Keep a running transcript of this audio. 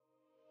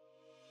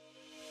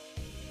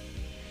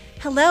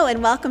Hello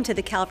and welcome to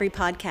the Calvary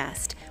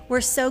Podcast. We're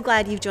so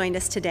glad you've joined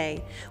us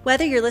today.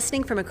 Whether you're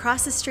listening from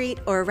across the street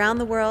or around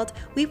the world,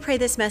 we pray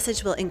this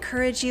message will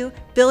encourage you,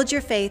 build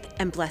your faith,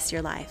 and bless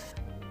your life.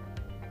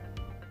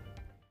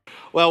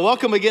 Well,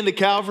 welcome again to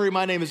Calvary.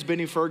 My name is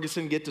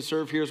Ferguson. Get to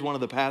serve here as one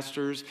of the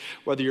pastors,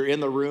 whether you're in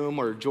the room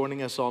or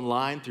joining us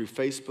online through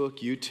Facebook,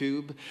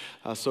 YouTube.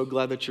 So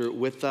glad that you're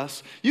with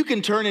us. You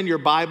can turn in your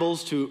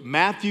Bibles to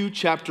Matthew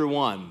chapter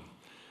 1.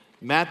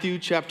 Matthew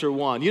chapter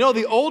 1. You know,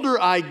 the older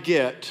I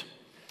get,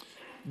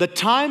 the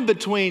time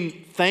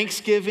between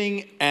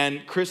Thanksgiving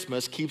and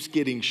Christmas keeps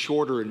getting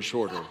shorter and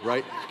shorter,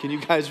 right? Can you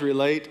guys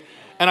relate?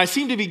 And I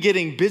seem to be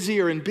getting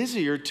busier and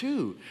busier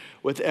too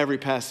with every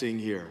passing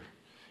year.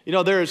 You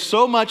know, there is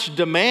so much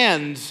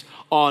demands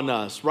on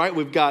us, right?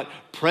 We've got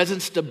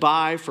presents to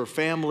buy for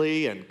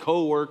family and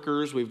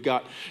coworkers. We've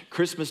got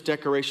Christmas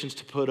decorations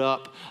to put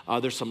up.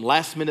 There's some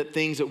last minute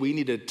things that we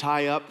need to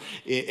tie up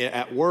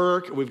at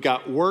work. We've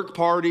got work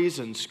parties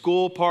and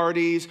school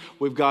parties.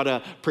 We've got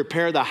to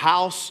prepare the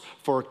house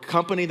for a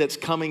company that's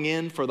coming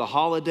in for the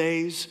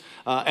holidays.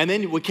 And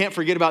then we can't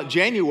forget about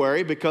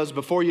January, because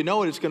before you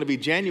know it, it's going to be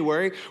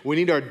January. We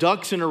need our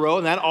ducks in a row,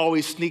 and that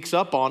always sneaks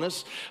up on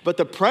us. But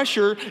the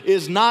pressure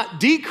is not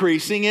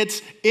decreasing,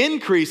 it's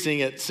increasing,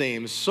 it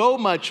seems. So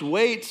much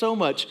weight, so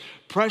much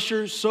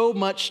pressure, so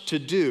much to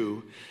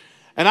do.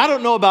 And I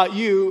don't know about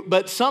you,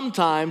 but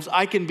sometimes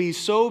I can be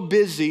so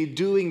busy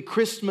doing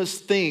Christmas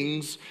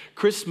things,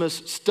 Christmas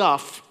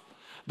stuff,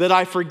 that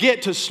I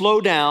forget to slow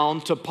down,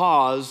 to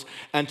pause,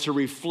 and to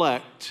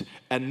reflect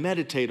and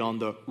meditate on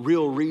the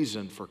real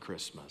reason for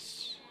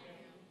Christmas.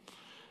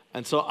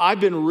 And so I've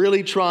been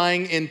really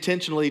trying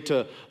intentionally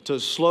to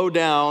slow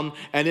down,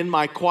 and in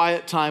my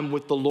quiet time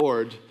with the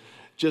Lord,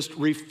 just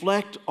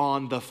reflect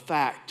on the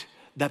fact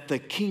that the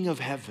King of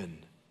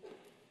Heaven,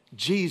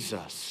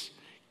 Jesus,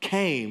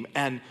 came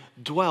and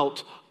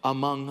dwelt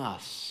among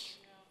us.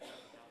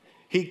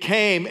 He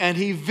came and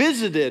he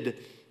visited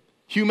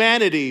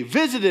humanity,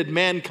 visited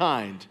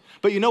mankind.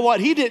 But you know what?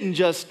 He didn't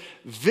just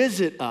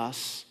visit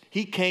us.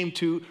 He came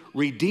to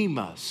redeem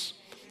us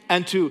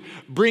and to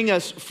bring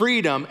us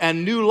freedom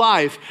and new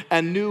life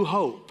and new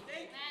hope.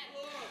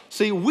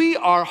 See, we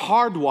are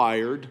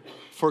hardwired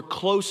for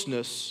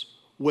closeness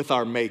with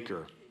our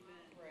Maker.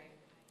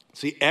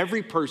 See,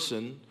 every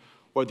person,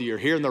 whether you're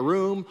here in the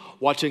room,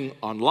 watching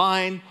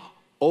online,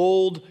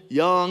 old,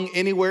 young,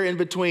 anywhere in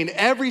between,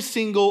 every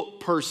single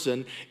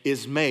person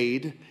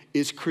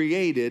is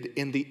created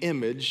in the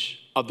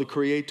image of the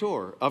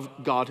Creator, of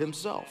God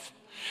Himself.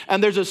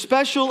 And there's a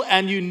special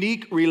and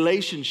unique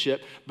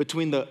relationship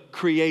between the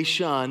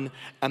creation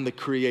and the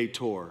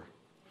Creator.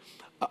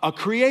 A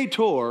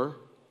Creator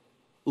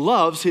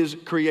loves his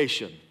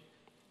creation.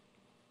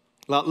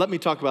 Now, let me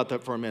talk about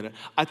that for a minute.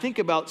 I think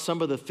about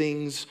some of the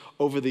things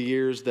over the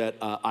years that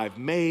I've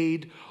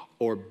made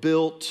or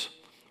built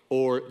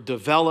or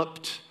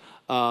developed.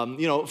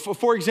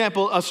 For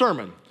example, a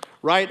sermon.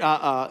 Right?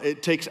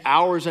 It takes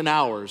hours and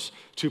hours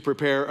to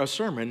prepare a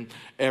sermon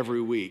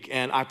every week.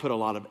 And I put a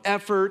lot of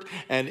effort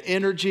and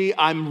energy.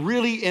 I'm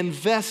really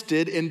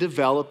invested in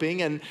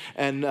developing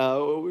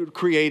and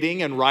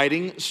creating and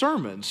writing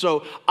sermons.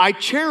 So I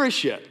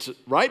cherish it,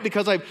 right?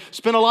 Because I've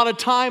spent a lot of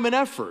time and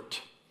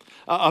effort.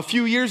 A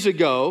few years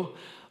ago,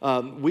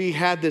 we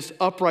had this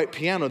upright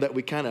piano that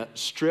we kind of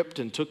stripped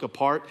and took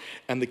apart.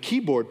 And the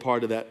keyboard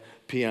part of that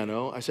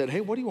piano, I said, hey,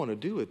 what do you want to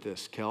do with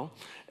this, Kel?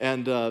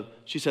 And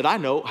she said, I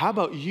know. How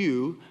about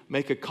you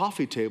make a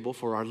coffee table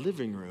for our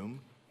living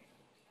room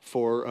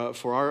for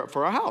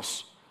our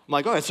house? I'm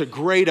like, oh, that's a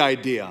great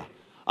idea.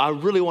 I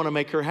really want to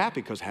make her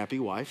happy, because happy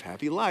wife,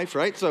 happy life,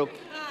 right? So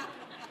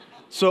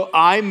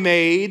I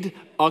made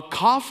a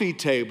coffee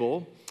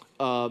table.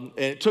 And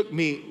it took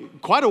me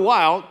quite a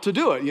while to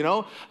do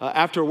it,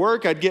 After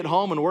work, I'd get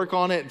home and work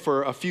on it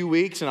for a few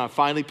weeks, and I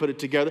finally put it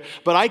together.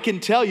 But I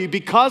can tell you,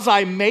 because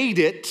I made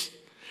it,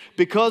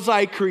 because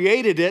I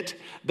created it,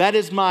 that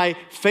is my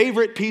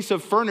favorite piece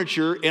of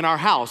furniture in our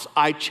house.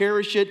 I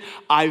cherish it.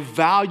 I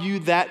value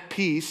that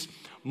piece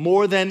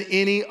more than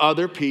any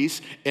other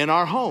piece in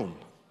our home.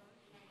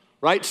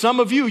 Right? Some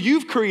of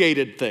you've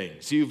created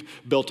things. You've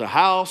built a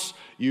house,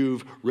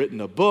 you've written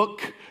a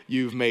book,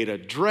 you've made a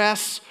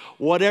dress,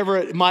 whatever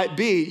it might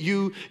be.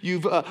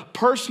 You've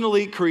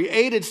personally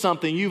created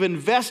something, you've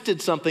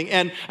invested something,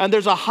 and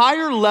there's a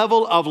higher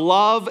level of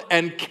love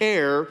and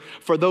care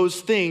for those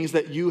things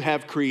that you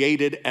have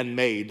created and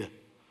made.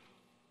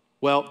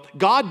 Well,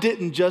 God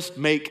didn't just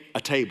make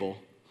a table.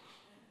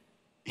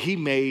 He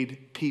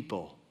made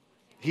people.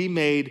 He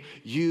made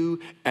you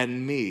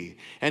and me.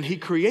 And He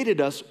created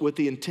us with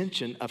the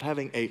intention of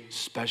having a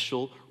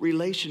special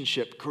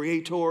relationship,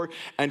 Creator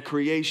and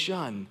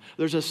creation.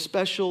 There's a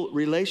special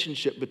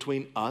relationship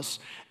between us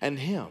and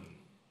Him.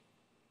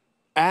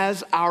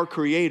 As our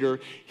Creator,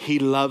 He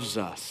loves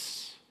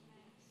us.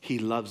 He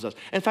loves us.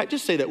 In fact,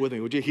 just say that with me,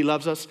 would you? He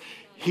loves us.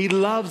 He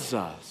loves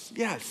us.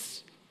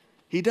 Yes,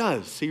 He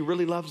does. He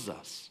really loves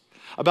us.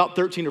 About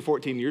 13 or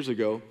 14 years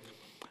ago,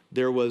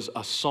 there was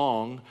a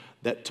song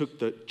that took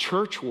the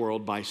church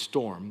world by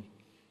storm.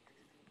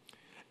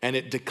 And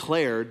it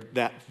declared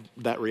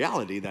that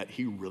reality, that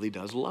he really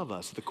does love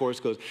us. The chorus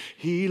goes,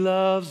 he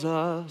loves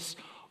us,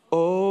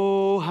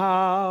 oh,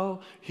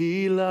 how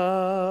he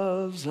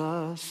loves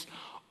us.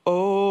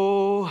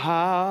 Oh,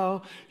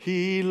 how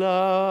he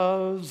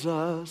loves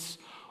us.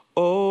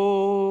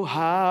 Oh,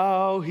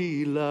 how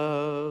he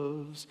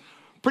loves.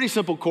 Pretty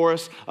simple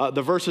chorus.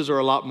 The verses are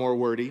a lot more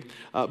wordy,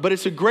 but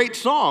it's a great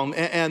song.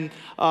 And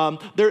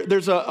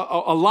there's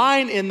a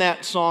line in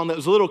that song that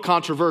was a little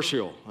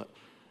controversial.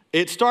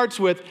 It starts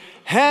with,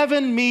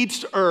 heaven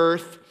meets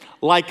earth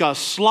like a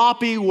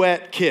sloppy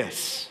wet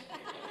kiss.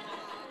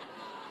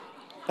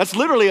 That's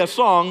literally a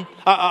song,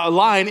 a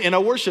line in a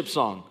worship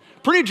song.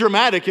 Pretty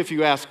dramatic if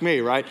you ask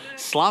me, right?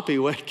 Sloppy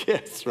wet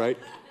kiss, right?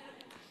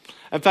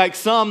 In fact,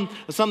 some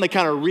they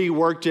kind of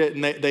reworked it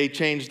and they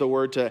changed the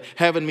word to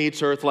heaven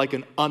meets earth like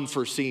an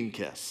unforeseen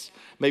kiss.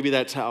 Maybe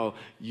that's how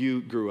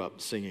you grew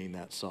up singing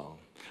that song.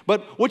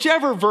 But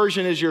whichever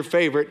version is your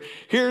favorite,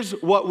 here's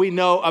what we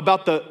know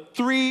about the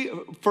three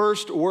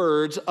first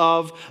words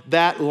of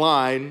that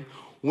line,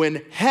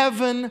 when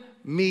heaven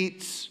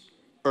meets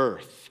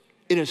earth.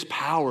 It is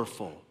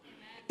powerful.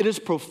 It is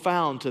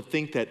profound to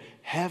think that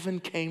heaven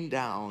came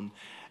down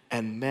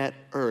and met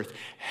earth.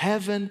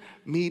 Heaven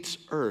meets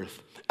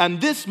earth. And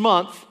this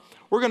month,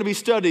 we're going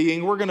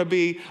to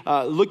be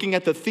looking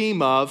at the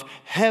theme of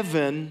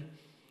heaven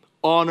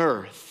on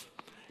earth.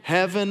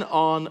 Heaven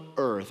on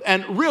earth.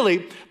 And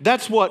really,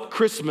 that's what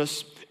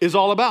Christmas is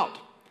all about.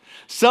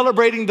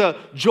 Celebrating the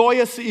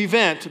joyous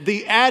event,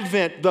 the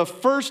advent, the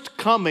first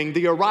coming,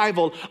 the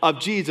arrival of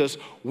Jesus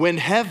when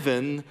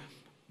heaven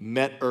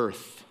met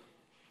earth.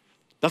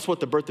 That's what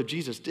the birth of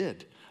Jesus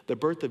did. The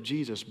birth of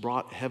Jesus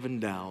brought heaven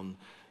down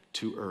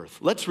to earth.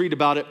 Let's read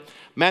about it.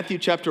 Matthew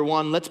chapter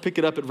 1, let's pick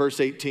it up at verse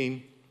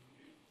 18.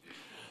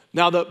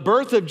 Now the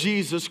birth of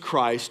Jesus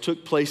Christ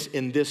took place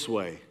in this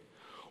way.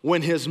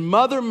 When his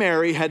mother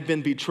Mary had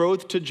been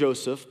betrothed to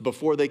Joseph,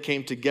 before they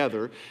came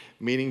together,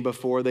 meaning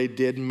before they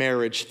did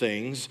marriage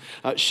things,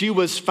 she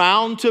was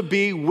found to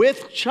be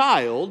with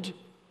child,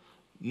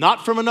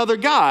 not from another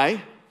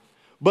guy,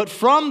 but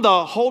from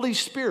the Holy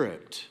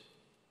Spirit.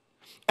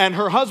 And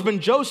her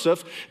husband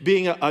Joseph,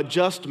 being a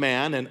just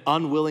man and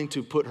unwilling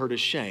to put her to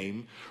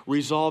shame,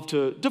 resolved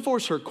to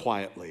divorce her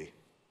quietly.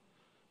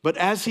 But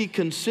as he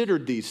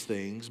considered these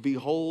things,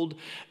 behold,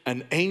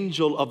 an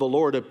angel of the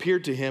Lord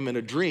appeared to him in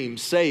a dream,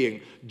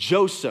 saying,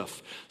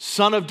 Joseph,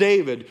 son of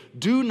David,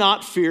 do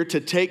not fear to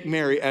take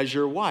Mary as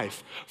your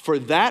wife, for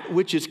that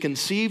which is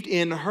conceived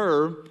in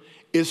her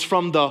is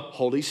from the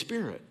Holy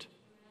Spirit.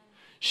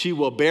 She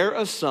will bear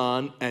a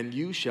son, and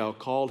you shall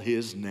call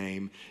his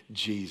name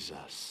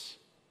Jesus,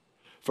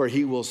 for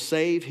he will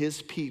save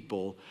his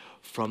people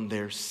from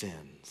their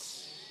sins.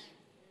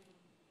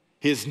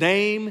 His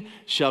name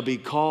shall be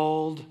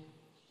called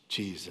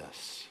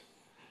Jesus.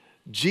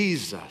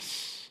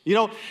 Jesus. You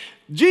know,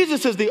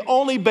 Jesus is the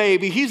only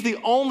baby, he's the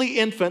only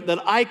infant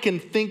that I can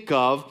think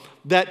of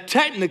that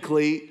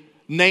technically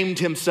named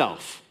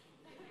himself.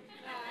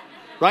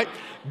 Right?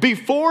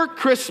 Before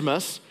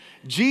Christmas,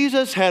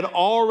 Jesus had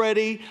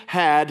already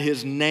had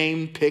his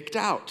name picked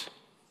out.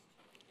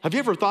 Have you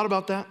ever thought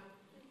about that?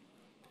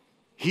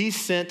 He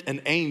sent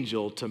an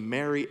angel to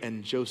Mary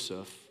and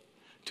Joseph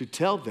to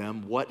tell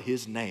them what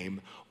his name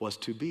was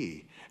to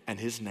be. And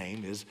his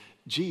name is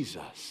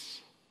Jesus.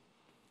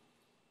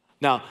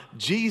 Now,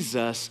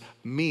 Jesus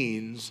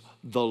means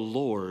the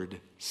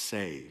Lord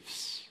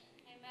saves.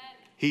 Amen.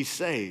 He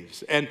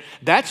saves. And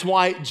that's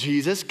why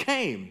Jesus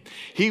came.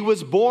 He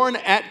was born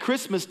at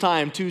Christmas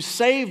time to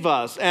save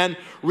us and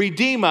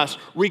redeem us,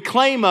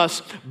 reclaim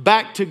us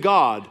back to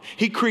God.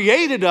 He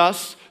created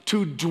us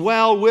to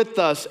dwell with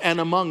us and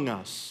among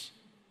us.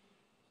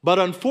 But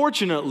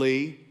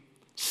unfortunately,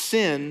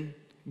 sin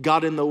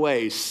got in the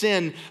way.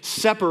 Sin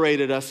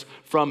separated us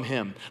from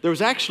him. There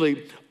was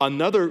actually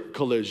another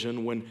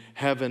collision when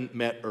heaven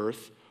met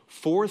earth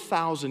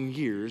 4,000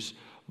 years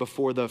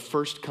before the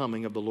first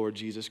coming of the Lord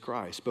Jesus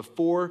Christ.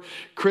 Before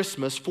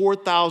Christmas,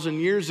 4,000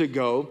 years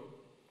ago,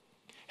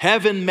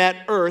 heaven met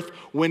earth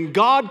when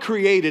God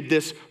created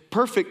this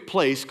perfect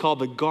place called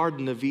the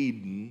Garden of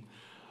Eden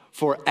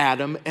for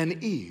Adam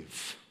and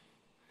Eve.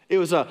 It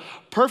was a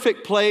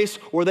perfect place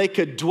where they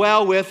could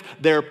dwell with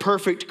their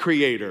perfect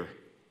creator.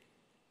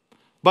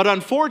 But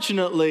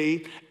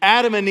unfortunately,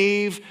 Adam and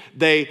Eve,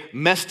 they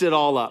messed it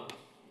all up.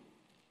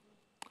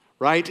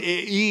 Right?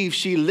 Eve,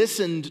 she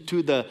listened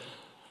to the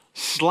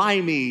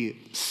slimy,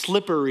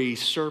 slippery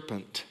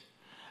serpent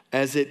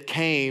as it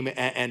came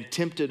and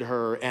tempted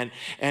her, and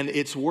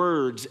its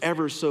words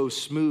ever so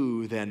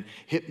smooth and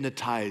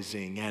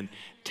hypnotizing and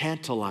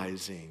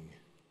tantalizing.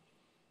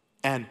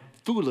 And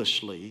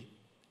foolishly,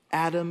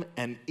 Adam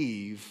and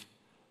Eve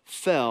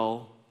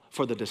fell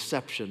for the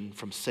deception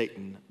from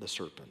Satan the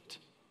serpent.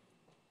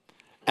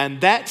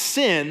 And that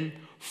sin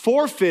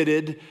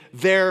forfeited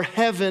their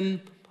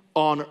heaven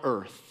on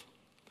earth.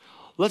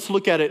 Let's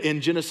look at it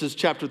in Genesis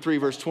chapter 3,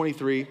 verse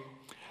 23.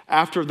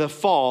 After the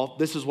fall,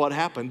 this is what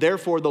happened.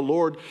 Therefore, the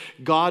Lord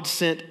God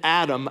sent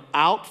Adam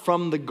out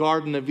from the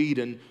Garden of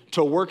Eden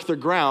to work the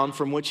ground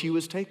from which he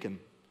was taken.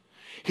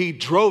 He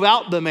drove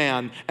out the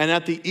man, and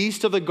at the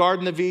east of the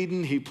Garden of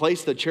Eden, he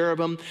placed the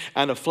cherubim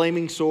and a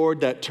flaming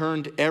sword that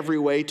turned every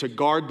way to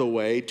guard the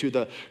way to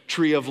the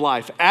tree of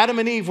life. Adam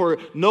and Eve were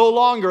no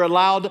longer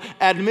allowed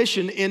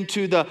admission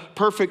into the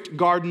perfect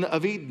Garden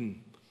of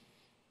Eden.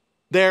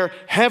 Their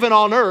heaven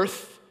on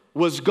earth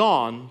was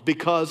gone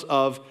because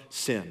of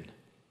sin.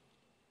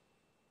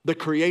 The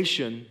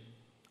creation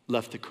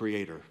left the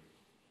Creator,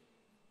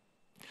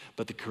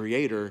 but the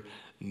Creator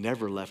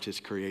never left his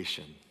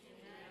creation.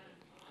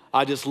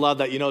 I just love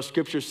that.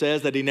 Scripture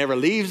says that he never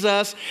leaves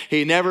us.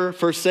 He never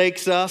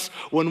forsakes us.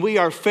 When we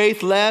are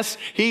faithless,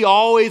 he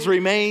always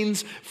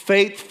remains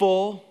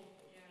faithful.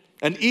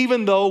 And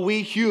even though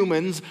we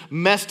humans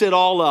messed it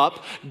all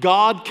up,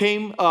 God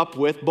came up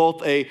with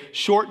both a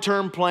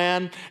short-term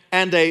plan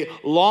and a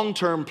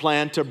long-term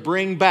plan to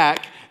bring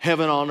back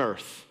heaven on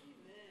earth.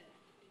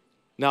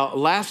 Now,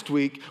 last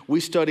week,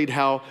 we studied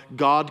how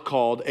God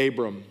called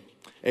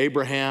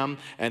Abraham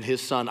and his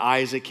son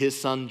Isaac, his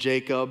son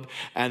Jacob,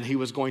 and he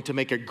was going to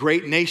make a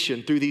great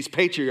nation through these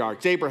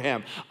patriarchs,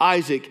 Abraham,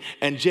 Isaac,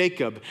 and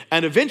Jacob.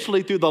 And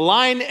eventually through the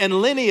line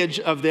and lineage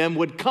of them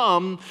would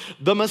come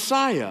the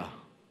Messiah.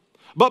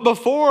 But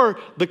before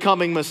the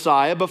coming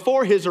Messiah,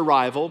 before his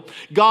arrival,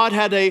 God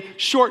had a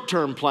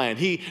short-term plan.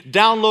 He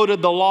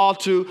downloaded the law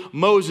to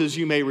Moses,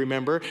 you may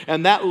remember,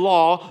 and that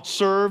law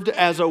served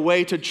as a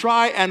way to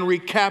try and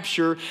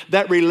recapture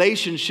that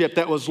relationship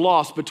that was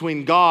lost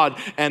between God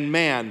and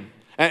man.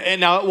 And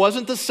now it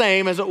wasn't the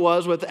same as it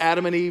was with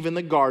Adam and Eve in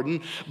the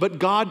garden, but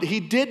God, he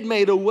did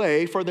make a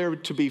way for there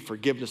to be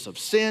forgiveness of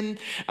sin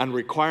and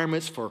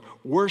requirements for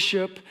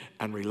worship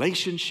and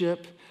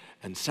relationship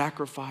and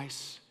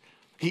sacrifice.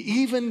 He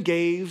even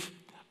gave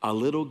a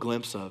little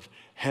glimpse of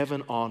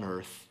heaven on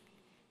earth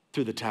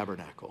through the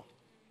tabernacle.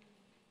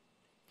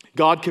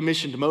 God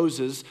commissioned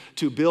Moses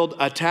to build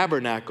a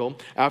tabernacle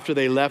after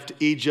they left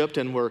Egypt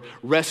and were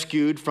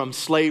rescued from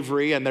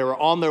slavery, and they were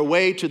on their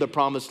way to the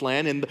promised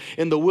land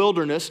in the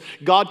wilderness.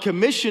 God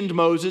commissioned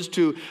Moses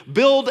to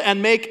build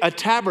and make a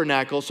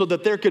tabernacle so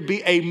that there could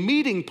be a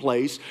meeting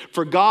place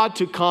for God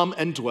to come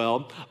and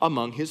dwell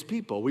among his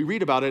people. We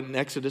read about it in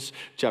Exodus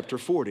chapter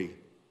 40.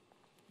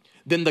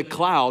 Then the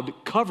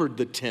cloud covered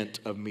the tent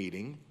of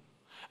meeting,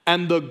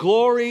 and the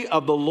glory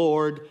of the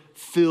Lord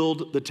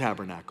filled the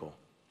tabernacle.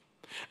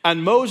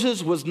 And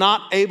Moses was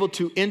not able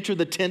to enter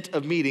the tent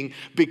of meeting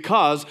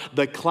because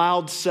the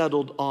cloud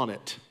settled on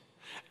it,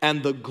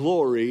 and the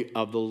glory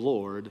of the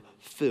Lord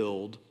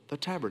filled the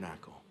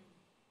tabernacle.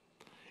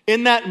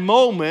 In that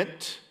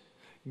moment,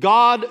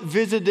 God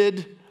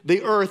visited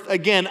the earth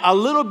again. A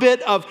little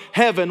bit of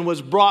heaven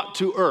was brought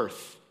to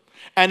earth.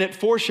 And it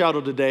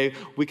foreshadowed today,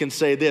 we can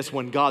say this,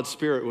 when God's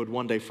Spirit would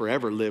one day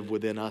forever live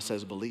within us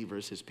as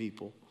believers, his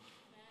people.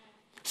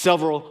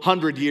 Several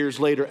hundred years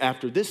later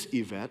after this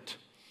event,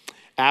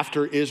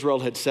 after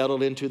Israel had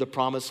settled into the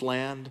promised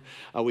land,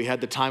 we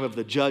had the time of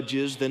the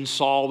judges, then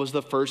Saul was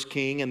the first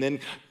king, and then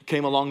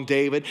came along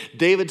David.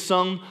 David's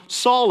son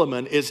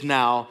Solomon is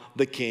now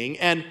the king,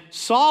 and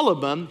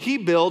Solomon, he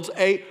builds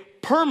a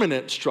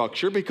permanent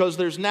structure because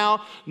there's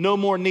now no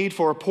more need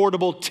for a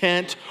portable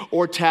tent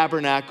or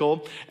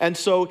tabernacle. And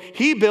so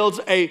he builds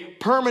a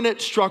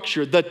permanent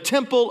structure, the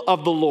temple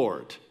of the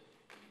Lord.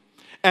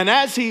 And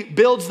as he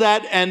builds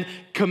that and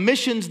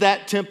commissions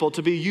that temple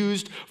to be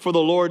used for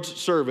the Lord's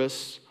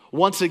service,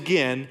 once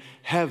again,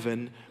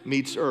 heaven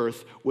meets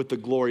earth with the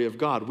glory of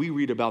God. We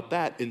read about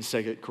that in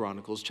 2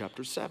 Chronicles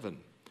chapter 7.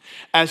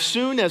 As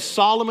soon as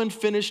Solomon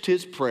finished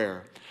his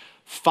prayer,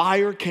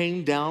 fire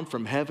came down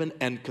from heaven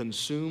and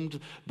consumed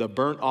the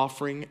burnt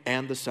offering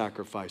and the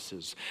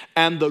sacrifices.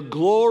 And the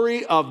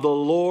glory of the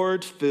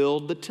Lord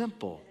filled the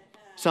temple.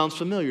 Sounds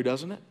familiar,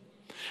 doesn't it?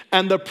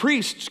 And the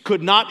priests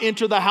could not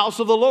enter the house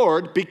of the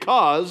Lord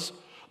because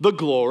the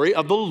glory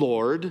of the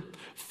Lord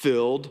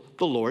filled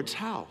the Lord's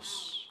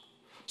house.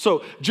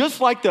 So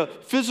just like the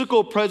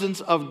physical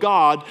presence of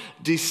God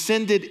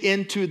descended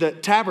into the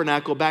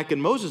tabernacle back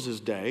in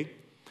Moses' day,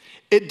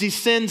 it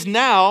descends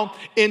now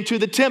into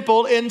the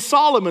temple in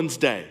Solomon's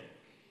day.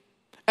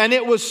 And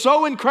it was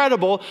so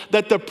incredible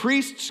that the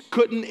priests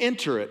couldn't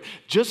enter it,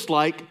 just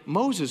like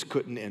Moses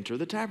couldn't enter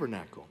the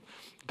tabernacle.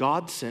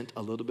 God sent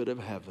a little bit of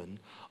heaven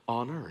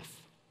on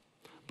earth.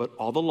 But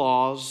all the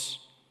laws,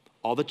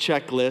 all the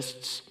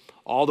checklists,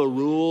 all the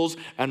rules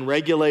and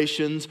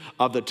regulations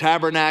of the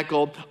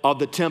tabernacle, of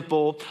the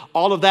temple,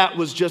 all of that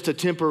was just a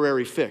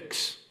temporary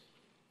fix.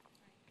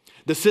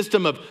 The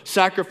system of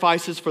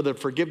sacrifices for the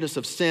forgiveness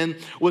of sin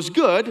was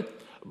good,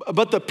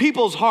 but the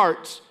people's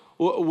hearts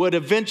would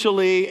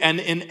eventually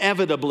and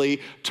inevitably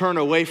turn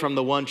away from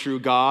the one true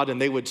God,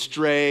 and they would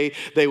stray,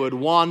 they would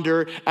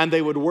wander, and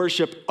they would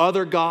worship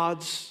other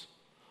gods,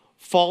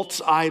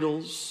 false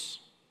idols.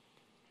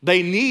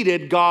 They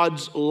needed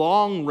God's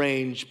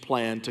long-range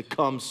plan to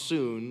come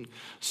soon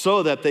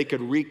so that they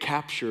could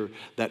recapture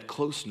that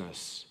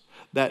closeness,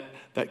 that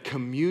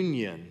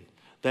communion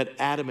that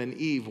Adam and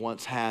Eve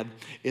once had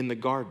in the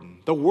garden.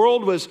 The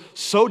world was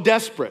so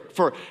desperate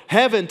for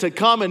heaven to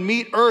come and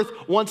meet earth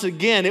once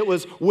again. It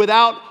was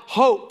without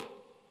hope.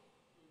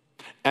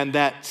 And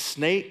that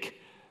snake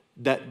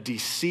that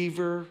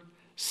deceiver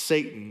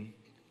Satan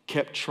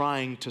kept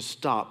trying to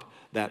stop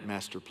that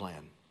master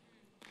plan.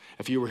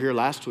 If you were here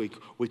last week,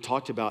 we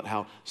talked about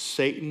how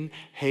Satan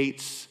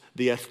hates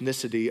the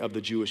ethnicity of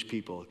the Jewish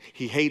people.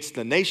 He hates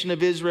the nation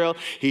of Israel.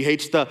 He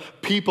hates the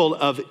people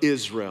of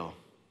Israel.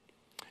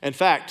 In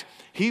fact,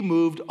 he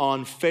moved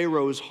on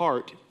Pharaoh's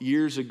heart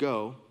years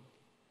ago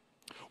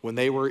when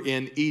they were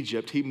in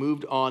Egypt. He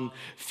moved on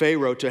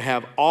Pharaoh to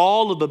have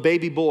all of the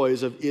baby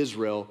boys of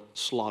Israel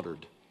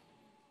slaughtered.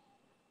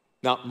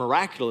 Now,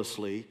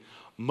 miraculously,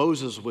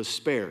 Moses was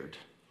spared.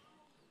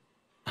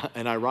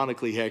 And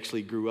ironically, he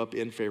actually grew up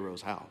in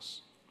Pharaoh's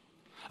house.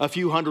 A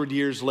few hundred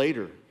years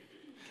later,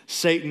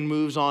 Satan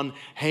moves on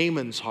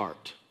Haman's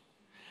heart.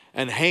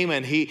 And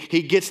Haman, he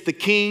gets the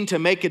king to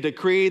make a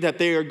decree that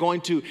they are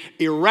going to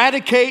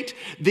eradicate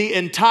the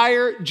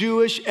entire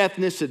Jewish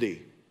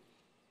ethnicity.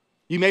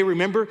 You may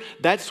remember,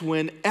 that's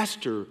when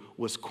Esther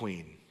was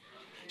queen.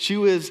 She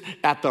was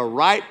at the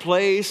right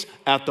place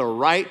at the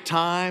right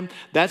time.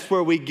 That's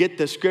where we get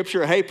the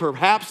scripture, hey,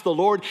 perhaps the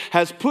Lord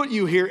has put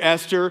you here,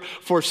 Esther,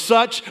 for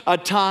such a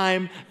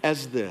time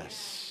as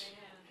this.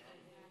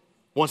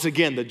 Once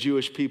again, the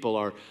Jewish people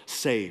are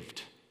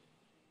saved.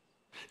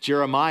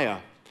 Jeremiah,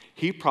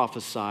 he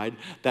prophesied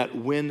that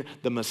when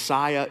the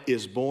Messiah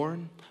is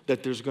born,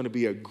 that there's going to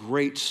be a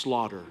great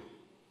slaughter.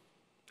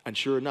 And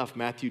sure enough,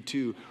 Matthew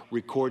 2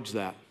 records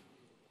that.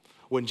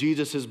 When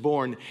Jesus is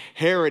born,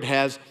 Herod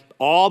has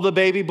all the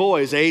baby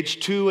boys,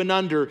 aged 2 and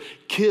under,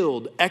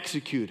 killed,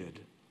 executed.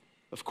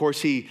 Of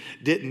course, he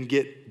didn't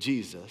get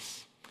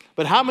Jesus.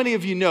 But how many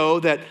of you know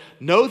that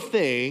no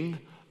thing,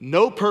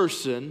 no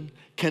person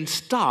can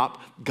stop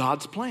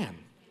God's plan?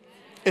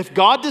 If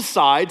God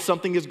decides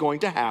something is going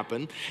to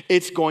happen,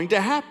 it's going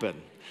to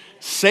happen.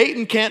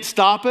 Satan can't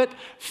stop it.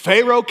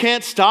 Pharaoh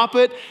can't stop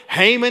it.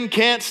 Haman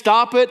can't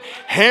stop it.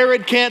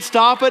 Herod can't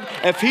stop it.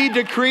 If he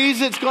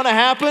decrees it's going to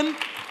happen,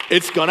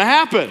 it's going to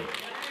happen.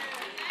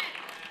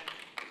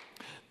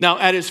 Now,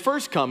 at his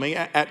first coming,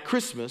 at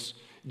Christmas,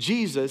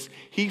 Jesus,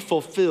 he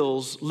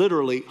fulfills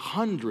literally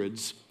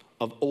hundreds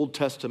of Old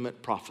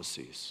Testament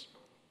prophecies.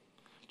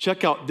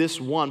 Check out this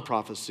one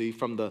prophecy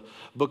from the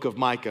book of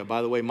Micah.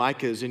 By the way,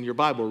 Micah is in your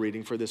Bible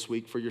reading for this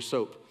week for your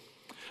soap.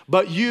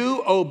 But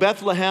you, O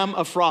Bethlehem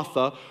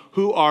Ephrathah,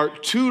 who are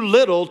too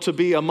little to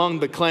be among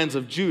the clans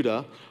of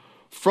Judah,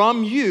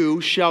 from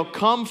you shall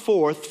come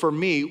forth for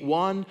me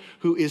one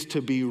who is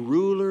to be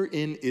ruler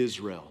in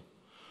Israel,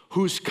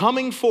 whose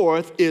coming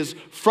forth is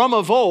from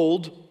of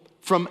old,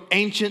 from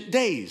ancient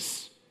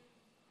days.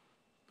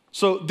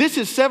 So this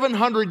is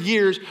 700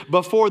 years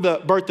before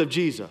the birth of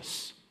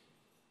Jesus.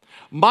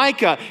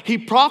 Micah, he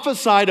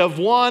prophesied of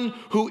one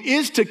who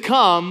is to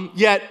come,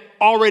 yet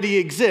already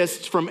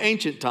exists from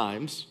ancient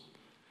times.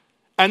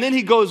 And then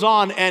he goes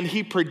on and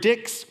he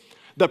predicts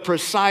the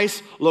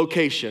precise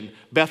location,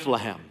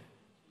 Bethlehem.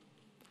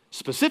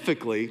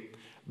 Specifically,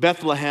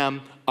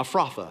 Bethlehem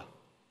Ephrathah.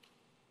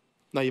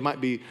 Now you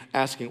might be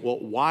asking, well,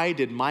 why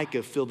did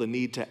Micah feel the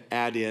need to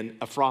add in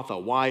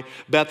Ephrathah? Why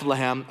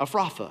Bethlehem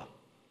Ephrathah?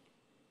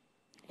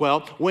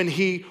 Well, when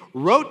he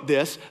wrote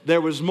this,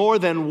 there was more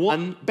than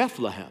one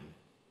Bethlehem.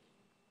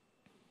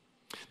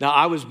 Now,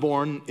 I was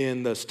born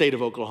in the state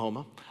of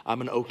Oklahoma.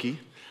 I'm an Okie.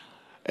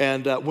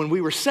 And when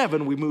we were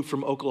 7, we moved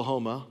from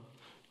Oklahoma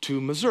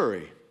to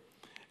Missouri.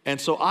 And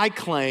so I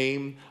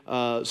claim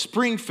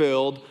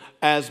Springfield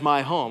as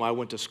my home. I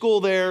went to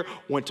school there,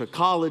 went to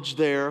college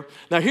there.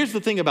 Now, here's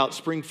the thing about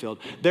Springfield.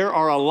 There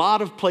are a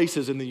lot of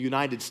places in the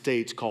United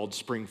States called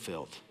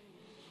Springfield.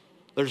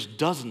 There's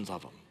dozens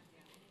of them,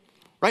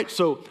 right?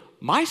 So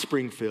my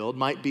Springfield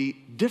might be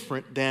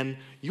different than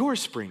your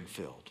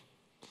Springfield.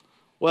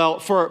 Well,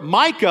 for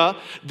Micah,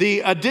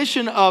 the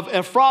addition of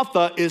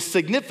Ephrathah is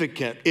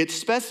significant. It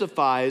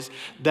specifies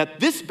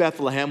that this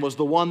Bethlehem was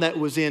the one that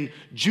was in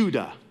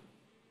Judah.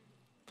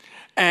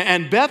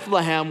 And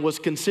Bethlehem was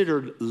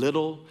considered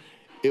little.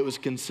 It was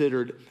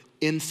considered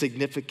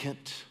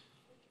insignificant.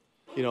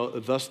 You know,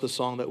 thus the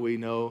song that we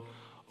know,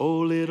 "Oh,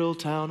 little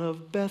town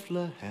of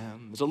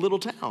Bethlehem." It's a little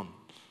town.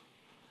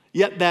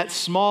 Yet that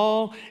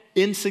small,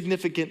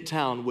 insignificant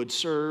town would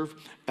serve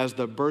as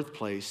the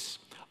birthplace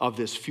of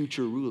this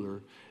future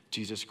ruler,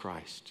 Jesus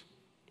Christ.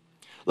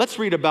 Let's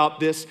read about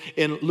this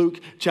in Luke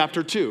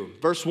chapter 2.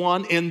 Verse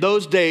 1, in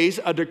those days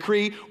a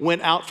decree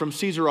went out from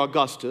Caesar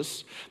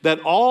Augustus that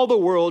all the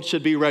world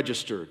should be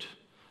registered.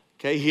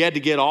 Okay, he had to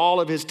get all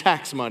of his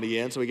tax money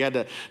in, so he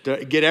had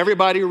to get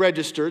everybody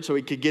registered so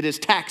he could get his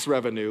tax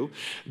revenue.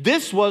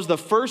 This was the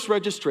first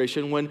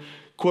registration when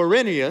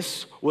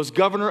Quirinius was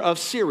governor of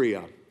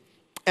Syria,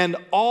 and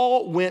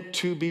all went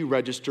to be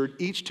registered,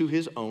 each to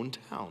his own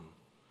town.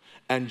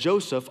 And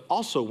Joseph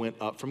also went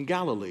up from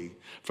Galilee,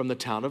 from the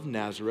town of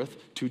Nazareth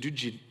to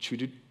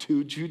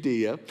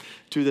Judea,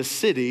 to the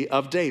city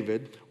of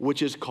David,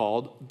 which is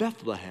called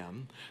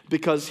Bethlehem,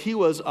 because he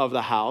was of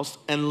the house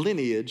and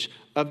lineage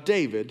of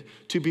David,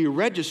 to be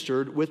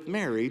registered with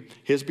Mary,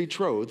 his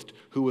betrothed,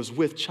 who was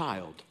with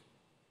child.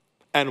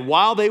 And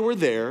while they were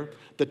there,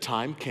 the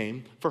time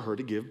came for her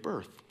to give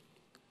birth.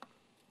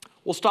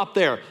 We'll stop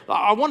there.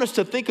 I want us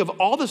to think of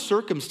all the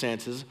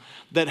circumstances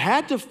that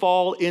had to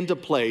fall into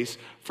place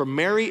for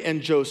Mary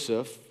and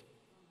Joseph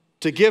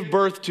to give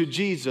birth to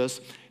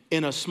Jesus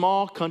in a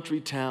small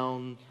country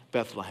town,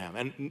 Bethlehem.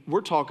 And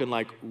we're talking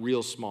like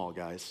real small,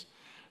 guys.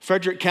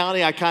 Frederick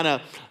County, I kind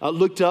of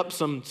looked up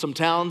some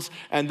towns,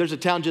 and there's a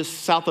town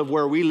just south of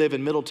where we live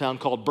in Middletown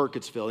called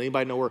Burkittsville.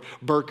 Anybody know where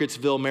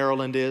Burkittsville,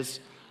 Maryland is?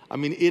 I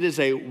mean, it is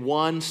a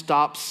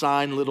one-stop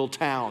sign little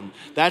town.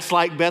 That's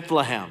like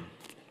Bethlehem.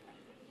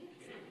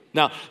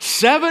 Now,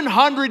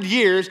 700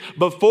 years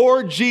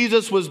before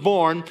Jesus was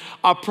born,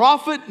 a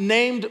prophet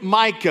named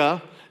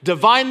Micah,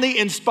 divinely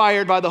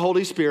inspired by the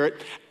Holy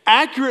Spirit,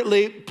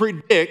 accurately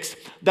predicts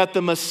that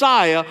the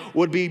Messiah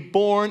would be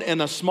born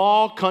in a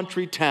small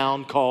country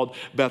town called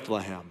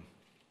Bethlehem.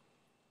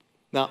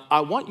 Now,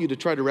 I want you to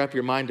try to wrap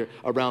your mind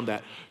around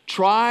that.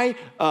 Try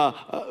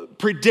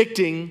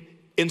predicting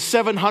in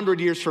 700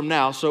 years from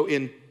now, so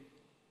in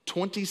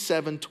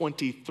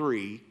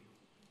 2723,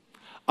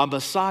 a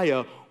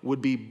Messiah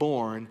would be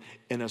born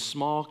in a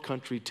small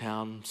country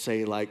town,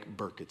 say like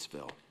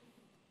Burkittsville.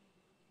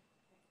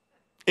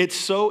 It's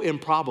so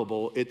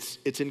improbable,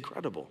 it's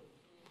incredible.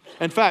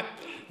 In fact,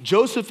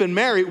 Joseph and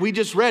Mary, we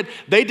just read,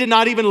 they did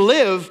not even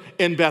live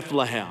in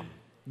Bethlehem.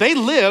 They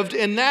lived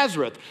in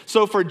Nazareth.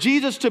 So for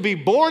Jesus to be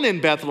born in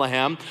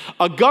Bethlehem,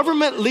 a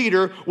government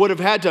leader would have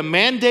had to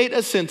mandate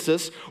a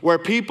census where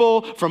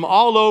people from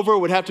all over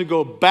would have to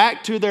go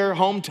back to their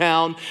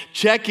hometown,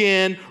 check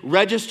in,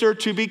 register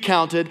to be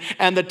counted,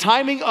 and the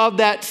timing of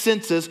that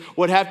census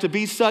would have to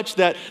be such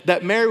that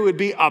Mary would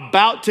be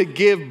about to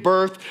give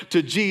birth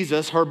to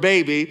Jesus, her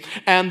baby,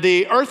 and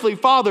the earthly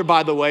father,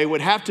 by the way,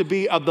 would have to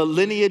be of the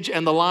lineage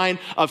and the line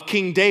of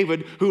King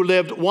David, who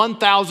lived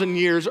 1,000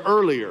 years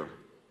earlier.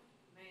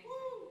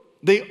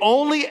 The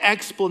only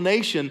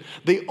explanation,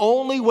 the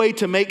only way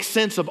to make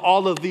sense of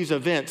all of these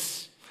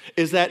events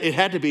is that it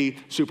had to be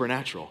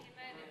supernatural.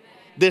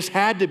 This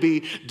had to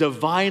be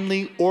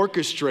divinely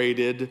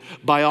orchestrated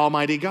by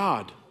Almighty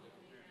God.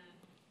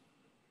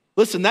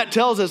 Listen, that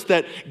tells us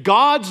that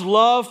God's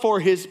love for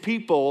his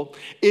people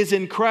is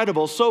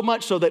incredible, so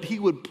much so that he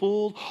would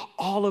pull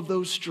all of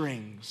those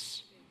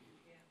strings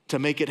to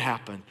make it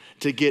happen,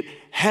 to get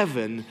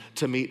heaven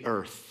to meet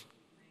earth.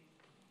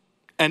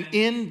 And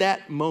in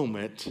that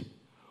moment,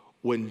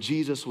 when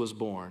Jesus was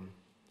born,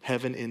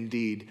 heaven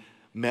indeed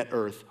met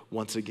earth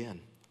once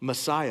again.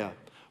 Messiah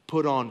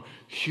put on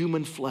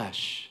human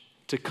flesh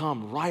to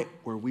come right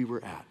where we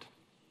were at.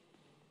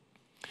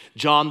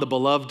 John, the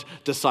beloved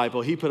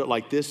disciple, he put it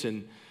like this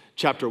in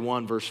chapter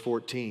 1, verse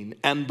 14.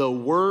 And the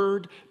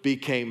Word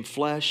became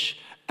flesh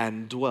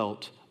and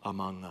dwelt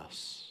among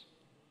us.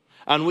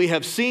 And we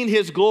have seen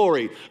his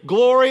glory,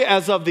 glory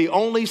as of the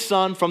only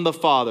Son from the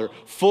Father,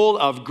 full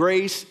of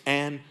grace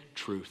and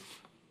truth.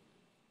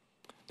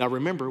 Now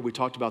remember, we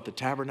talked about the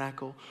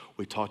tabernacle,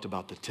 we talked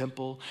about the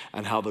temple,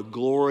 and how the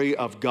glory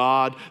of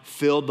God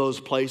filled those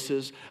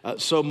places,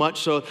 so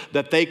much so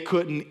that they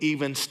couldn't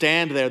even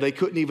stand there. They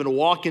couldn't even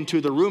walk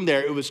into the room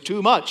there. It was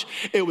too much.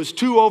 It was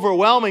too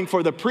overwhelming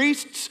for the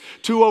priests,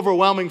 too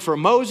overwhelming for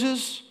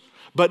Moses.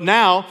 But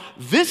now,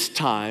 this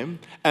time,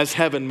 as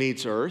heaven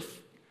meets earth,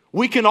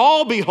 we can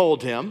all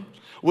behold him.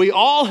 We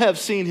all have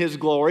seen his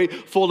glory,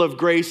 full of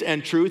grace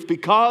and truth,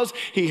 because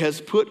he has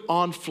put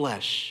on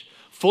flesh.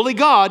 Fully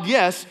God,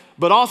 yes,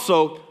 but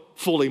also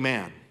fully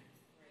man.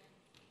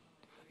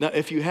 Now,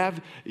 if you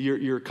have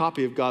your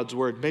copy of God's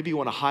word, maybe you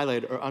want to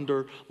highlight or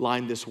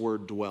underline this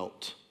word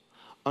dwelt.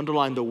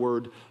 Underline the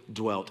word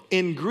dwelt.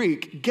 In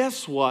Greek,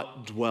 guess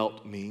what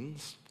dwelt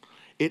means?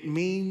 It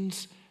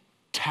means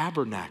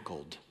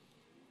tabernacled,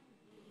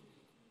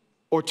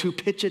 or to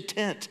pitch a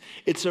tent.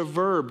 It's a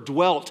verb,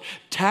 dwelt,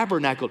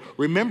 tabernacled.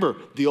 Remember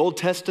the Old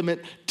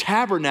Testament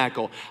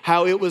tabernacle,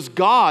 how it was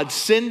God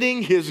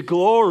sending his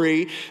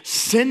glory,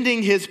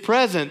 sending his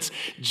presence.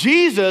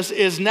 Jesus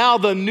is now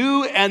the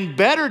new and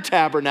better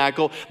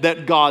tabernacle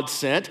that God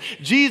sent.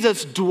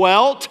 Jesus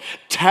dwelt,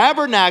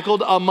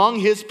 tabernacled among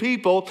his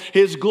people,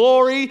 his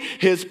glory,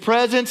 his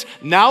presence,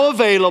 now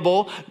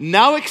available,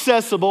 now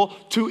accessible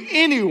to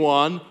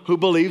anyone who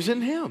believes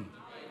in him.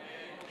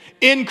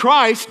 In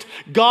Christ,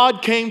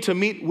 God came to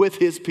meet with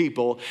his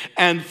people,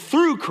 and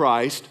through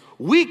Christ,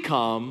 we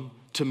come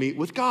to meet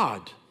with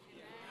God.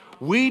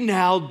 We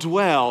now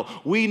dwell,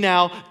 we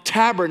now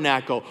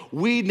tabernacle,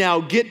 we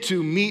now get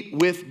to meet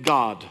with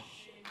God.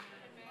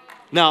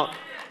 Now,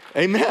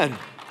 amen.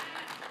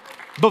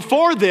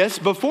 Before this,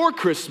 before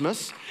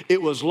Christmas,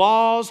 it was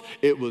laws,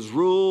 it was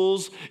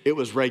rules, it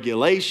was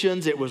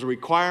regulations, it was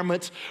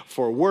requirements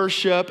for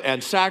worship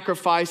and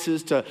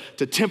sacrifices to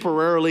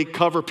temporarily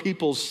cover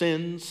people's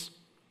sins.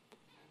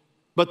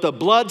 But the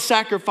blood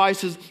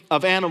sacrifices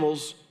of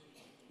animals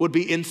would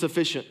be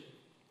insufficient.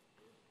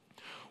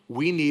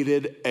 We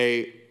needed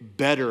a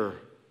better,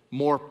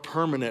 more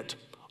permanent,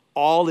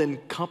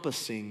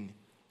 all-encompassing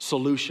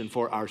solution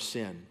for our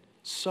sin.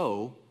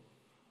 So,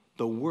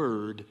 the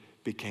Word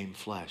became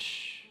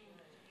flesh.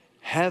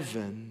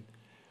 Heaven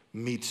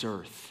meets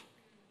earth.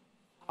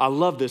 I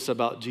love this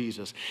about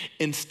Jesus.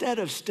 Instead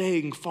of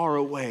staying far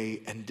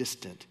away and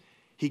distant,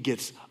 he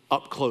gets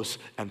up close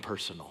and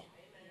personal.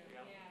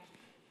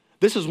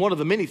 This is one of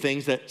the many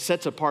things that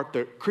sets apart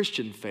the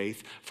Christian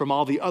faith from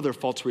all the other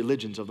false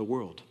religions of the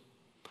world.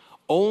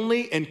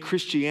 Only in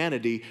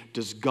Christianity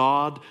does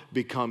God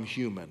become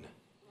human.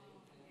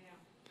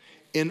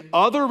 In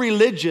other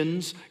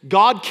religions,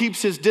 God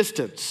keeps his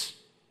distance.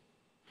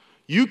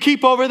 You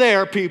keep over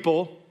there,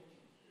 people.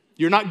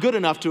 You're not good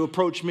enough to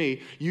approach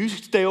me. You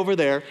stay over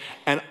there,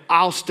 and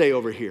I'll stay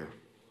over here.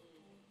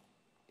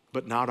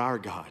 But not our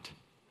God.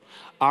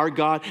 Our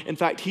God, in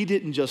fact, he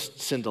didn't just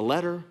send a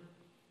letter.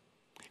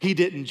 He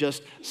didn't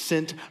just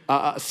send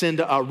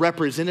a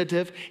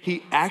representative.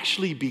 He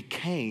actually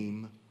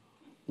became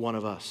one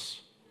of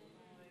us.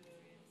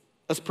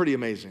 That's pretty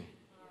amazing.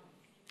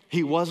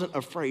 He wasn't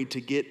afraid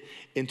to get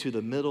into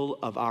the middle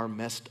of our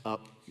messed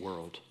up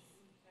world.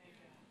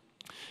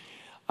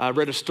 I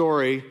read a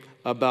story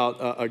about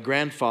a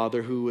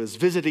grandfather who was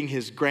visiting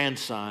his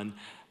grandson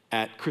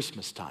at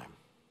Christmas time.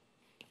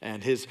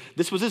 And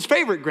this was his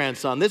favorite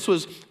grandson. This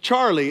was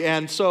Charlie.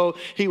 And so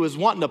he was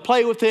wanting to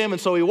play with him.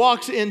 And so he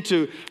walks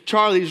into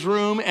Charlie's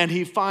room and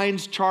he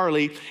finds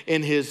Charlie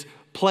in his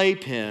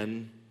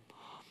playpen,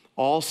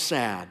 all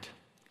sad.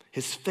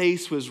 His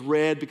face was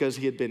red because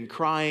he had been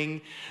crying,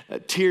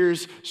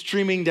 tears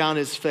streaming down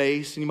his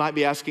face. And you might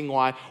be asking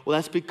why. Well,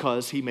 that's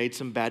because he made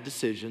some bad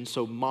decisions.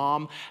 So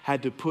mom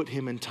had to put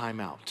him in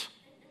timeout.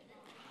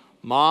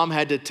 Mom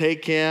had to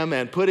take him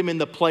and put him in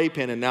the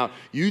playpen. And now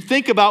you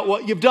think about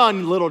what you've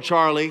done, little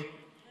Charlie.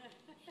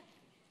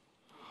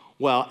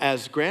 Well,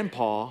 as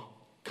Grandpa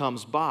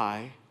comes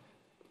by,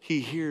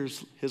 he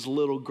hears his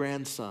little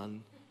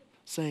grandson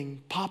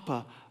saying,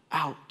 "Papa,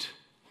 out."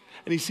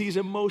 And he sees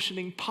him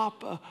motioning,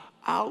 "Papa,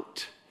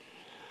 out."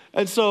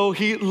 And so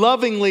he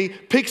lovingly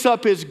picks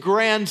up his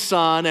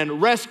grandson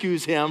and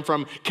rescues him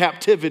from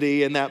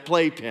captivity in that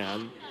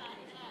playpen.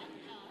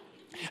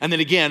 And then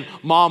again,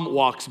 mom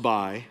walks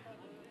by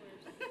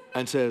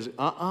and says,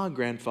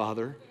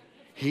 grandfather,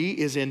 he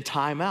is in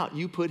timeout.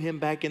 You put him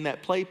back in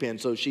that playpen.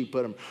 So she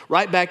put him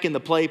right back in the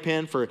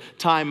playpen for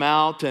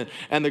timeout.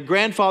 And the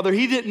grandfather,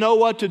 he didn't know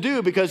what to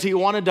do because he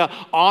wanted to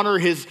honor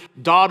his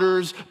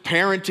daughter's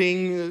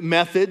parenting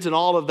methods and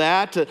all of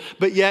that.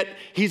 But yet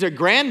he's a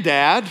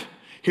granddad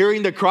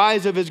hearing the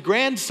cries of his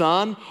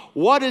grandson.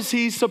 What is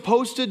he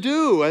supposed to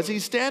do as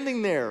he's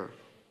standing there?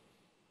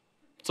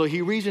 So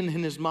he reasoned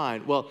in his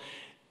mind, well,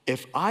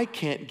 if I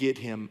can't get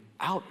him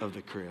out of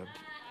the crib,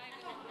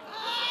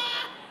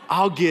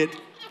 I'll get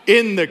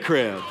in the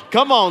crib.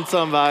 Come on,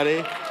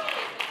 somebody.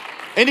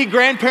 Any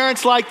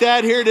grandparents like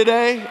that here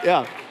today?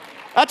 Yeah.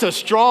 That's a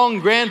strong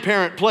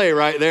grandparent play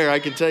right there, I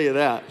can tell you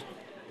that.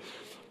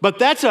 But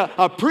that's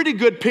a pretty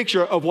good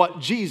picture of what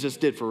Jesus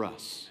did for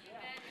us.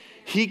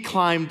 He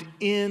climbed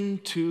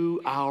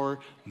into our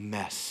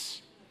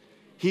mess.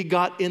 He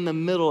got in the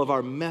middle of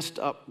our messed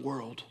up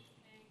world.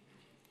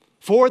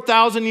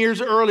 4,000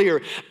 years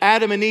earlier,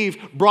 Adam and Eve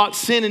brought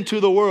sin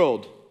into the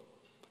world.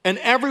 And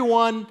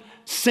everyone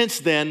since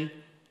then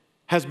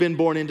has been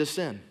born into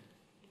sin.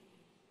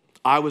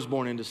 I was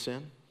born into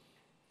sin.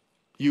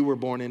 You were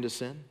born into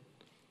sin.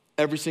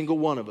 Every single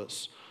one of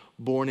us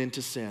born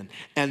into sin.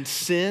 And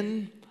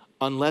sin,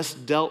 unless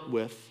dealt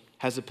with,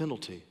 has a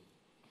penalty.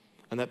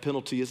 And that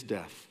penalty is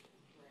death.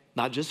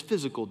 Not just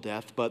physical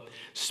death, but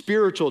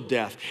spiritual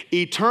death.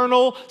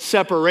 Eternal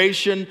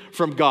separation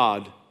from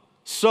God.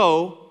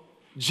 So,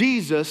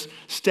 Jesus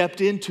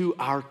stepped into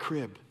our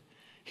crib.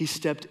 He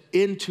stepped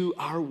into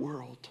our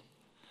world.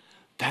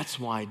 That's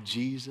why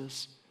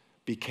Jesus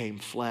became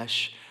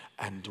flesh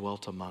and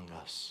dwelt among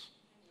us.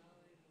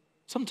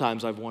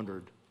 Sometimes I've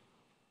wondered,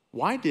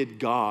 why did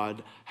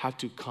God have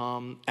to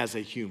come as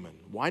a human?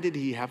 Why did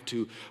he have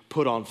to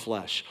put on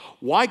flesh?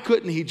 Why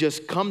couldn't he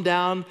just come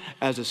down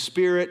as a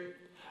spirit,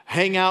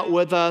 hang out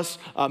with us,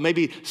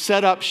 maybe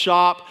set up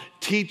shop,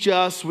 teach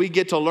us, we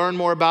get to learn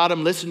more about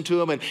him, listen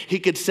to him, and he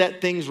could set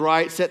things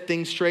right, set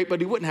things straight, but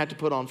he wouldn't have to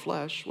put on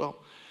flesh. Well,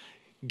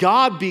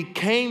 God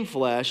became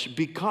flesh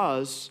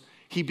because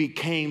he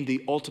became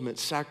the ultimate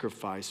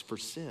sacrifice for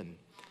sin.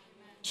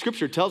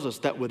 Scripture tells us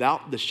that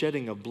without the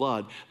shedding of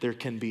blood, there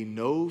can be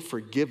no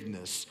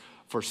forgiveness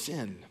for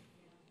sin.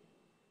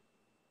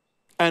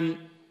 And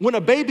when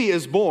a baby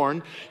is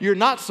born, you're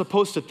not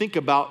supposed to think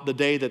about the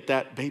day that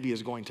that baby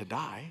is going to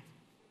die.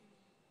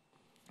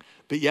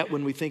 But yet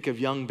when we think of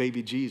young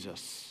baby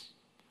Jesus,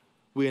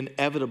 we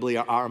inevitably,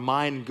 our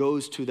mind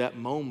goes to that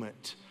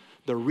moment.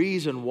 The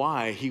reason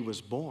why he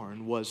was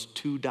born was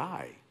to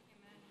die.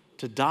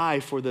 To die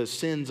for the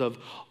sins of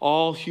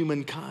all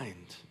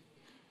humankind.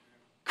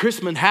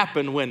 Christmas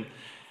happened when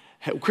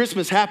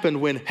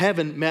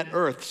heaven met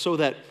earth so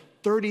that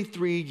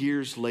 33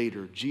 years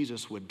later,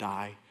 Jesus would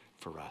die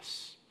for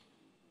us.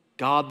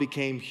 God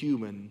became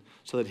human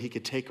so that he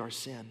could take our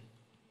sin.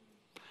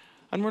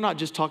 And we're not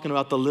just talking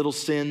about the little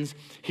sins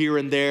here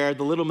and there,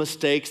 the little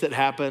mistakes that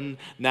happen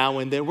now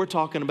and then. We're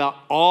talking about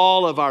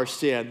all of our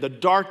sin, the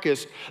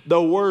darkest,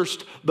 the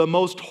worst, the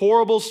most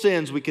horrible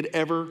sins we could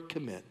ever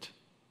commit.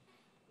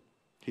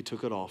 He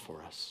took it all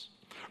for us.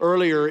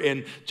 Earlier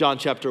in John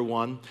chapter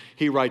 1,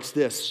 he writes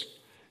this,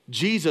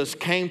 Jesus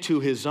came to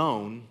his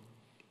own,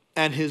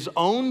 and his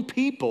own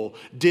people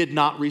did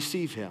not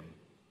receive him.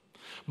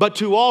 But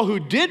to all who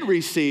did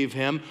receive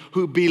him,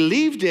 who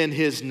believed in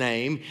his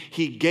name,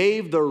 he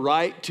gave the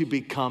right to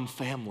become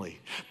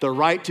family, the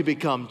right to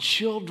become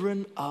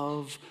children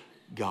of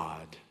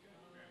God.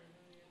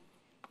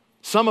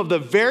 Some of the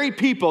very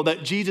people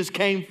that Jesus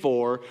came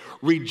for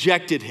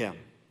rejected him.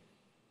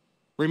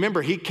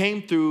 Remember, he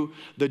came through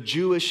the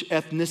Jewish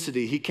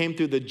ethnicity. He came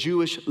through the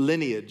Jewish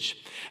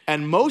lineage.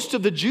 And most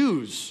of the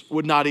Jews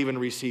would not even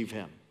receive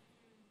him.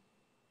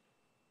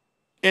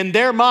 In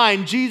their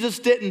mind, Jesus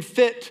didn't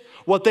fit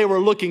what they were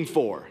looking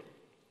for.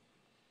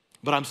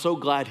 But I'm so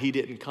glad he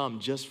didn't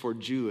come just for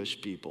Jewish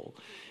people.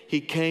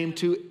 He came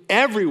to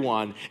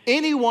everyone,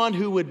 anyone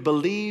who would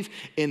believe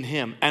in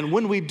him. And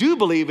when we do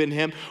believe in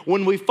him,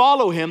 when we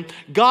follow him,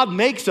 God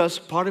makes us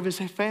part of his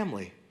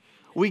family.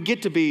 We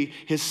get to be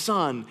his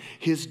son,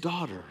 his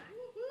daughter.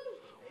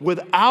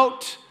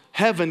 Without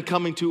heaven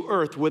coming to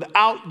earth,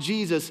 without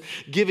Jesus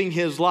giving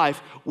his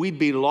life, we'd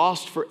be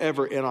lost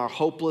forever in our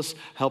hopeless,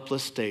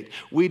 helpless state.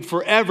 We'd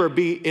forever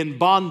be in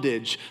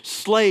bondage,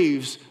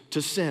 slaves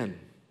to sin.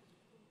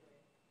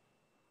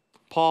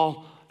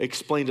 Paul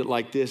explained it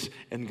like this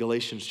in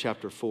Galatians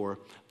chapter 4.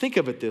 Think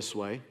of it this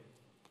way.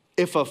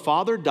 If a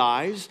father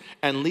dies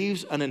and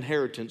leaves an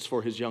inheritance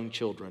for his young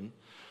children,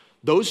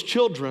 those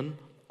children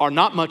are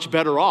not much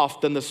better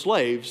off than the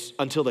slaves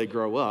until they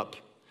grow up,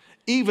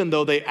 even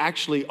though they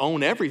actually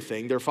own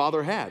everything their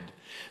father had.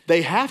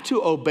 They have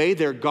to obey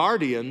their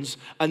guardians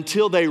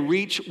until they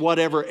reach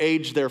whatever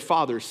age their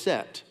father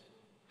set.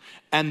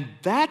 And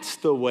that's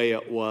the way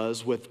it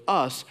was with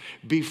us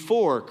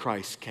before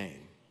Christ came.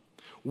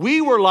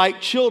 We were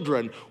like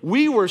children.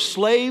 We were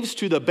slaves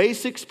to the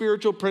basic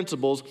spiritual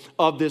principles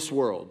of this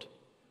world.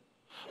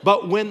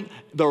 But when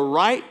the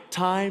right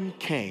time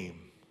came,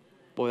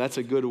 boy, that's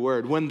a good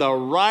word. When the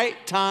right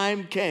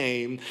time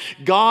came,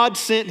 God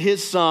sent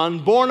his son,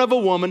 born of a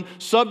woman,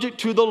 subject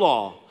to the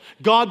law.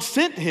 God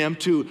sent him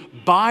to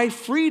buy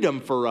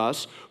freedom for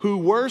us who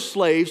were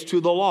slaves to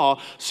the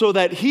law so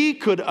that he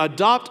could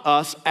adopt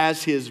us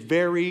as his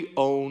very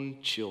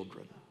own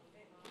children.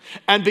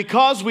 And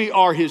because we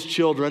are his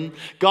children,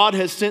 God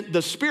has sent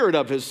the Spirit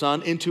of his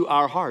Son into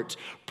our hearts,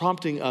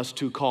 prompting us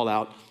to call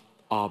out,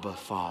 Abba,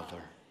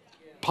 Father,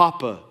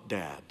 Papa,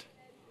 Dad.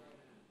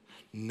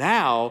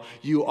 Now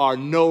you are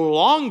no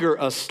longer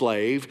a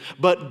slave,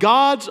 but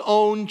God's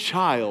own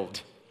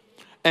child.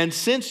 And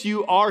since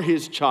you are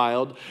his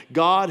child,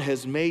 God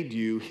has made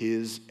you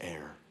his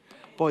heir.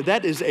 Boy,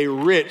 that is a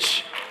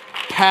rich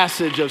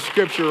passage of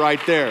scripture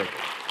right there.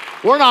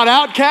 We're not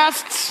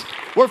outcasts,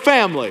 we're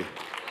family.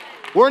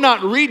 We're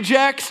not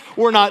rejects,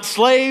 we're not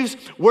slaves,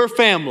 we're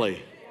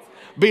family.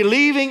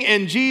 Believing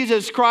in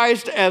Jesus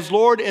Christ as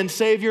Lord and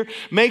Savior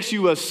makes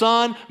you a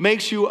son,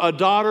 makes you a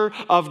daughter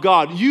of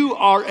God. You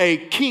are a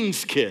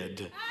king's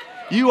kid.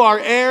 You are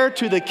heir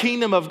to the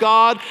kingdom of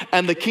God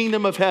and the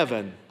kingdom of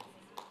heaven.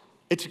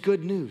 It's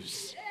good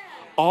news.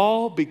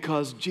 All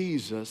because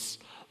Jesus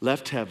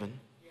left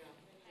heaven,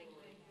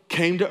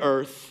 came to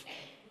earth,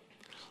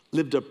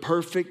 lived a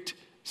perfect,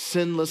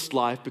 sinless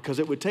life, because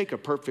it would take a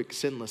perfect,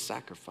 sinless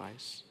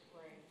sacrifice,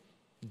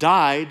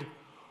 died,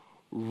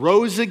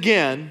 rose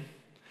again.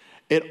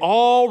 It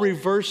all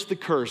reversed the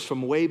curse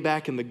from way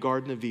back in the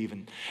Garden of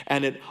Eden,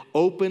 and it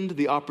opened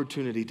the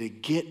opportunity to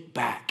get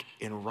back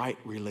in right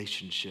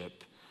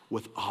relationship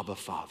with Abba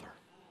Father.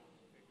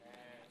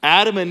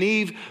 Adam and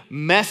Eve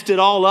messed it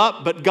all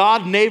up, but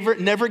God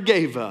never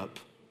gave up.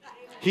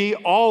 He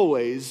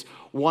always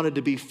wanted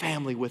to be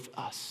family with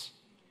us.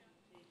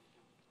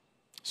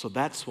 So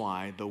that's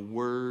why the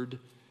Word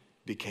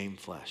became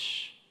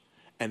flesh.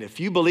 And if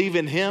you believe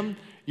in him,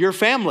 you're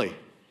family.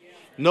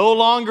 No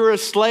longer a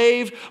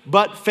slave,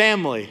 but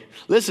family.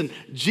 Listen,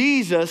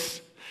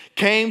 Jesus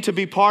came to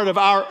be part of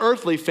our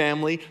earthly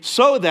family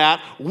so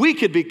that we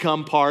could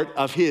become part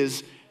of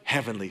his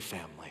heavenly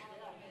family.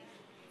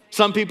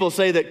 Some people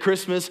say that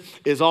Christmas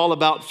is all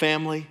about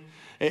family,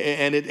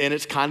 and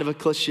it's kind of a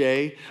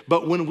cliche.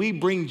 But when we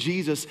bring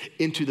Jesus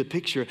into the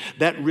picture,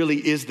 that really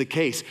is the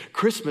case.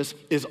 Christmas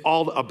is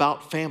all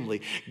about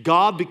family.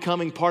 God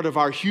becoming part of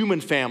our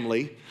human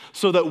family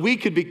so that we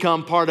could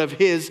become part of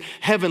his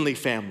heavenly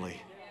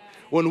family.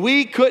 When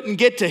we couldn't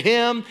get to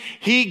him,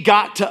 he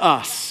got to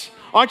us.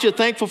 Aren't you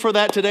thankful for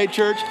that today,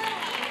 church?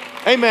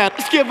 Amen.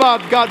 Let's give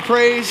God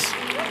praise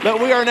that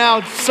we are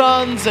now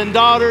sons and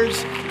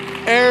daughters,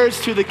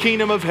 heirs to the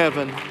kingdom of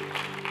heaven,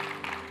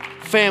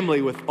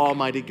 family with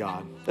Almighty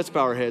God. Let's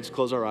bow our heads,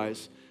 close our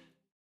eyes.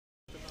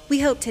 We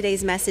hope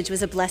today's message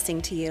was a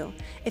blessing to you.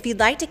 If you'd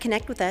like to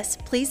connect with us,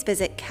 please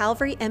visit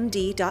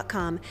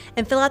calvarymd.com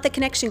and fill out the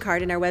connection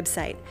card in our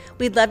website.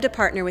 We'd love to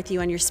partner with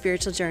you on your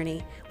spiritual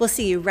journey. We'll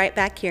see you right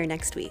back here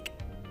next week.